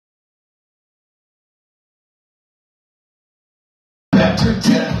after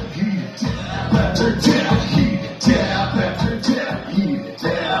dab, dab after dab, dab after dab,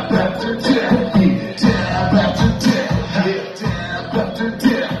 dab after dab, dab after dab, dab after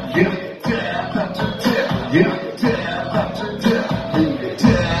dab, dab after dab, dab after dab,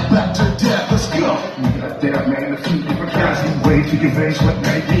 dab after dab. Let's go. Dab man, a few different kinds. Way to your veins, what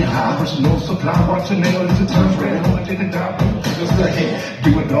may be high. There's no supply, watch the nail as it turns red. One to the top, just the head.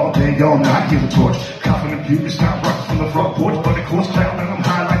 Do it all day, all night, give a torch. Coughing and puke, stop rocks from the front porch. But of course, clown and I'm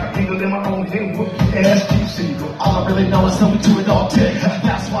high like an eagle in my own head. Whoop your ass, keep single. All I really know is that we do it all day.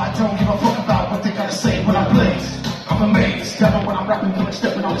 That's why I don't give a fuck about what they gotta say when I blaze. I'm amazed, never when I'm rapping, feeling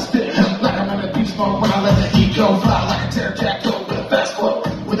stepping on the stick. Like I'm in a beast mode when I let the heat go. Fly like a pterodactyl with a fast flow.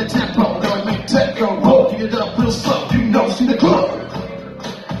 With a tempo, that would make tech go. Roll, get it up real slow, you know, see the glow.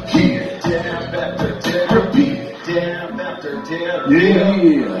 Here, dab after dab, repeat it, dab after dab.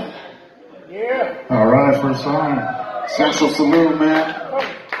 Yeah. All right, first song. Central Saloon, man.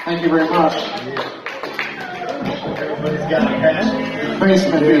 Thank you very much. Everybody's got a passion.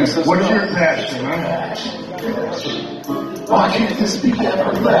 Basement Beast. What's your passion, man? Why can't this be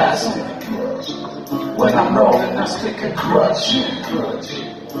everlasting? When I'm rolling, I stick a crutch in.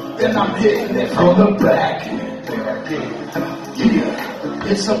 Then I'm hitting it from the back end. Yeah,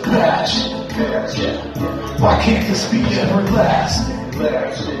 it's a passion. Why can't this be everlasting?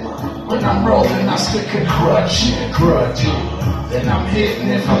 When I'm rolling, I stick a crutch in. Then I'm hitting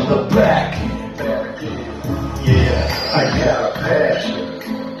it from the back end. Yeah, I got a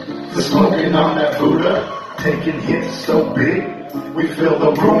passion for smoking on that Buddha, taking hits so big we fill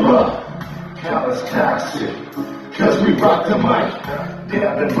the room up. Call us toxic, cause we rock the mic.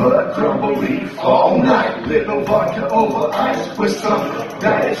 Dabbing bud, crumble leaf all night. Little vodka over ice with some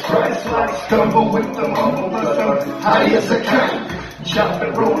diet Christ-like. Stumble with the mumble, but some high as a kite. Chop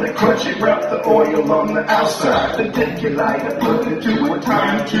it, roll it, crunch it, wrap the oil on the outside. Then take your lighter, put it to a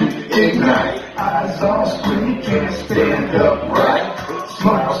time to ignite. Eyes all screamy, can't stand upright.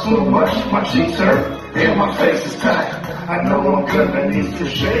 Smile so much, my cheeks hurt, and my face is tight. I know I'm gonna need to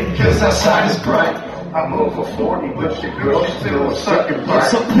shake, cause outside is bright. I'm over 40, but your girl's still a sucker bright.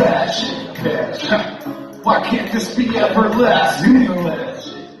 It's a passion. Why can't this be everlasting?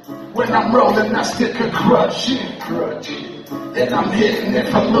 When I'm rolling, I stick a crutch in. Then I'm hitting it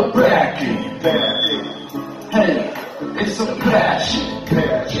from the back end. Hey, it's a passion.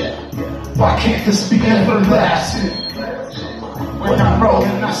 Why can't this be everlasting? When I'm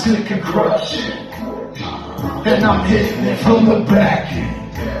rolling, I stick a crutch in. Then I'm hitting it from the back end.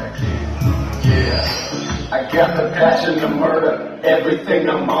 Yeah, I got the passion to murder everything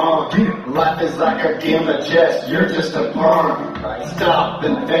I'm on. Life is like a game of chess, you're just a pawn. Stop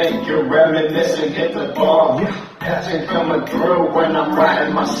and think, you're reminiscing, hit the ball. Passion coming through when I'm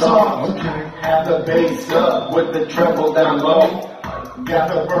writing my song. Have the bass up with the treble down low. Got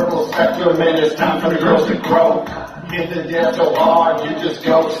the verbal spectrum and it's time for the girls to grow. Hit the dance so hard, you just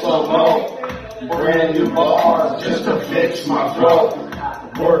go slow-mo. Brand new bars just to fix my throat.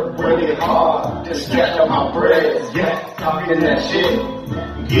 Work really hard, just stack up my bread. Yeah, talking that shit,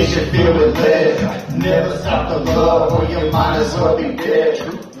 get you feeling lit. Never stop the love or you might as well be dead.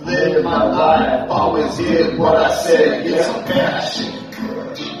 Live my life, always did what I said. It's a passion.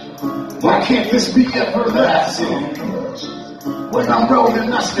 Why can't this be everlasting? When I'm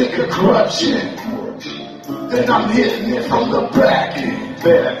rolling, I stick a crutch in. Then I'm hitting it from the back end.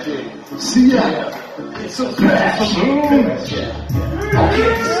 See ya, it's a passion. Why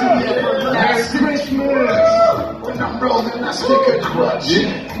can't this be everlasting? When I'm rolling, I stick a crutch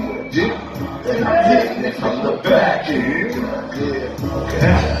in. Then I'm hitting it from the back end.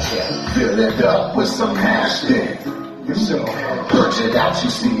 Fill it up with some hash then. Purge it out, you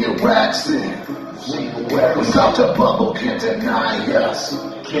see it waxing. Without the bubble, can't deny us.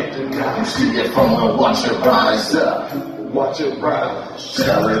 You see it from the watch it rise up. Watch it rise.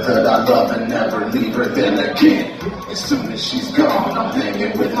 Tell her that I love and never leave her then again. As soon as she's gone, I'm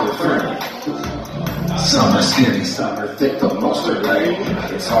hanging with her friend. Some are skinny, some are thick, but most are lame.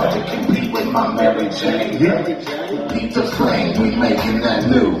 It's hard to compete with my Mary Jane. Beat the flame, we making that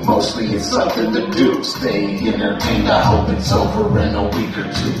new. Mostly it's something to do. Stay entertained, I hope it's over in a week or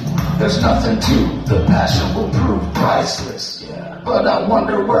two. There's nothing to, the passion will prove priceless. But I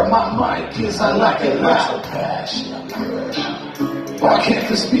wonder where my mic is, I like it loud. Passion. Why can't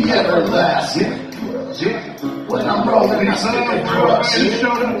this be everlasting? When I'm rolling, I stick a crutch. You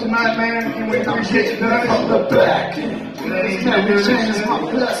showed up tonight, man. You went I'm hitting it from the back end. Mary Jane is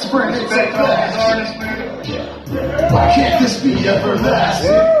my best friend, it's a passion. Why can't this be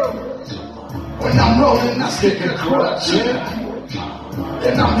everlasting? When I'm rolling, I stick a crutch in.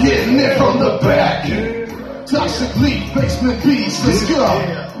 And I'm hitting it from the back end. Toxic Leaf, Basement Beast, let's go.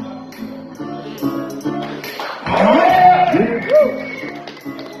 Alright.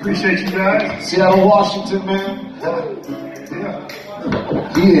 Appreciate you guys. Seattle, Washington, man. Yeah.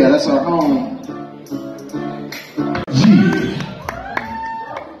 Yeah, that's our home. Yeah.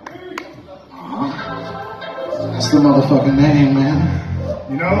 That's the motherfucking name,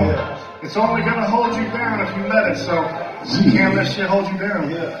 man. You know, it's only gonna hold you down if you let it, so you can't let shit hold you down.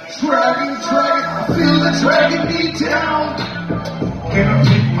 Dragging, I feel it dragging me down. Can I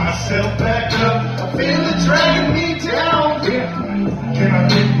pick myself back up? I feel it dragging me down. Can I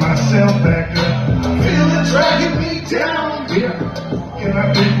pick myself back up? I feel it dragging me down. Can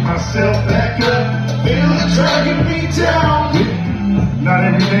I pick myself back up? I feel it dragging me down. Not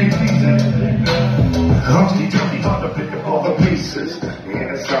every day's easy. Humpty Dumpty hard to pick up all the pieces.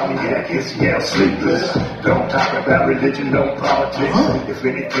 Insomniac, it's sleepless. Don't talk about religion, no politics. If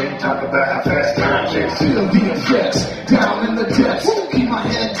anything, talk about how fast time takes. Feel the effects down in the depths. Keep my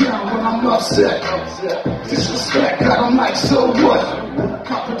head down when I'm upset. Disrespect, I don't like, so what?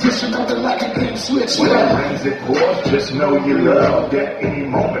 Competition of it like a game switch. When it rains, it pours, just know you love that any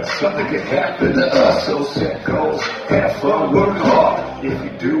moment something can happen to us. So set goals, have fun, work hard. If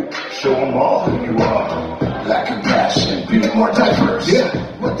you do, show them all who you are. Lack compassion, be more diverse.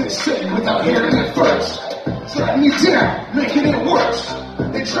 What they say without hearing it first. Drag me down, making it worse.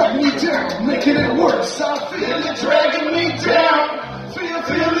 They drag me down, making it worse. I feel it dragging me down. Feel it, I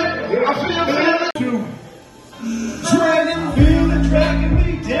feel it. Dragging, feel it dragging me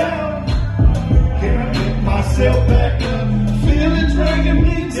down. Can I pick myself back up? Feel it dragging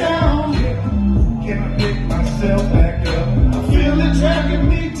me down. Can I pick myself back up? I feel it dragging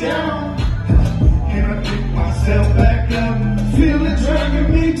me down. Can I pick myself back up? Feel it dragging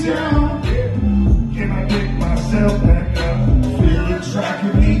me down. Can I pick myself back up? Feel it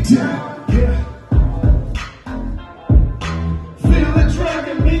dragging me down. Yeah. Feel it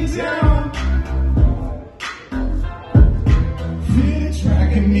dragging me down. Feel it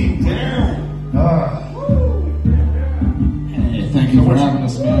dragging me down. Hey, thank you for having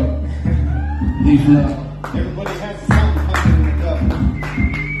us, man. Leaf love. Everybody has something pumping in the duffel.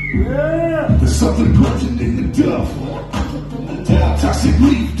 There's something punching in the duffel. Toxic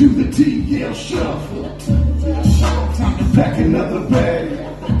Leaf, do the TL shuffle. Time to pack another bag.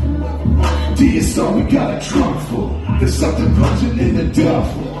 DSO, we got a trunk full. There's something punching in the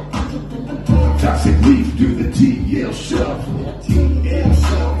duffel. Toxic Leaf, do the TL shuffle.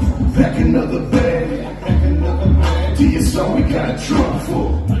 Pack another bag. DSO, we got a trunk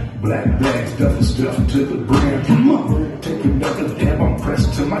full. Black bags, duffel stuff to the brim. Come on, take another dab, I'm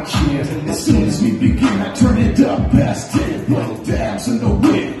pressed to my chin. As soon as we begin, I turn it up past 10. Little dabs in the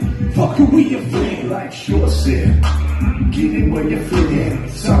wind. Fuck who we offend, like Shore said. Get in where you fit in.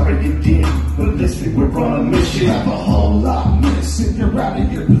 Sorry you didn't, but listen, we're on a mission. Have a whole lot missing, you're out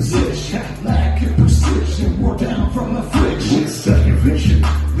of your position. Lack of precision, we're down from the friction. With such conviction,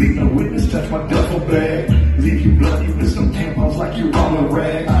 leave no witness, touch my duffel bag. Leave you bloody with some tampons like you're on a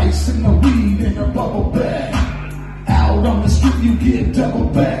rag. Ice in the weed in a bubble bag. Out on the street, you get double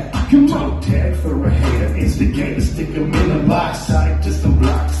back. Come on, tag for a head, instigator, stick them in a box. Side to some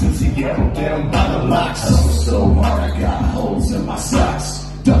blocks in Seattle, down by the locks. So hard, I got holes in my socks.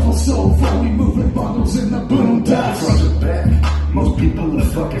 Duffel so full, we moving bundles in the boondocks. Front to back, most people are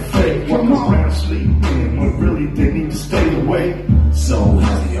fucking fake. Walk around sleeping when really they need to stay awake. So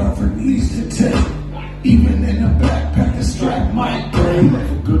heavy are for knees to take. Even in a backpack, a strap might break.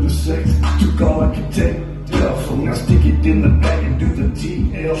 For goodness sakes, took all I could take. Duffel, now stick it in the bag and do the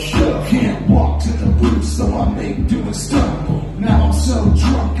TL shove. Can't walk to the booth, so I make do and stumble. Now I'm so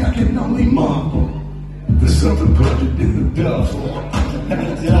drunk, I can only mumble. There's something punching in the duffel.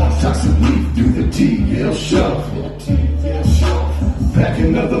 Toxic Leaf, do the TL shuffle. Pack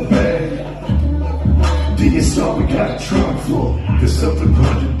another bag. DSO, we got a trunk full. There's something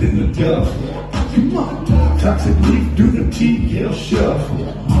punching in the duffel. Come on, Toxic Leaf, do the TL shuffle.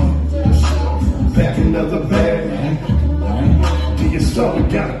 Pack another bag. DSO, we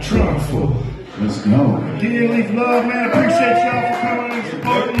got a trunk full. Let's go. Yeah, Leaf love, man. Appreciate y'all for coming and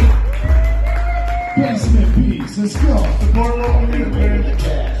supporting. Basement Beast, let's go. Support local music,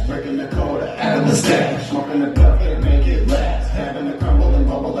 man. Breaking the quarter out of the stash. Smoking the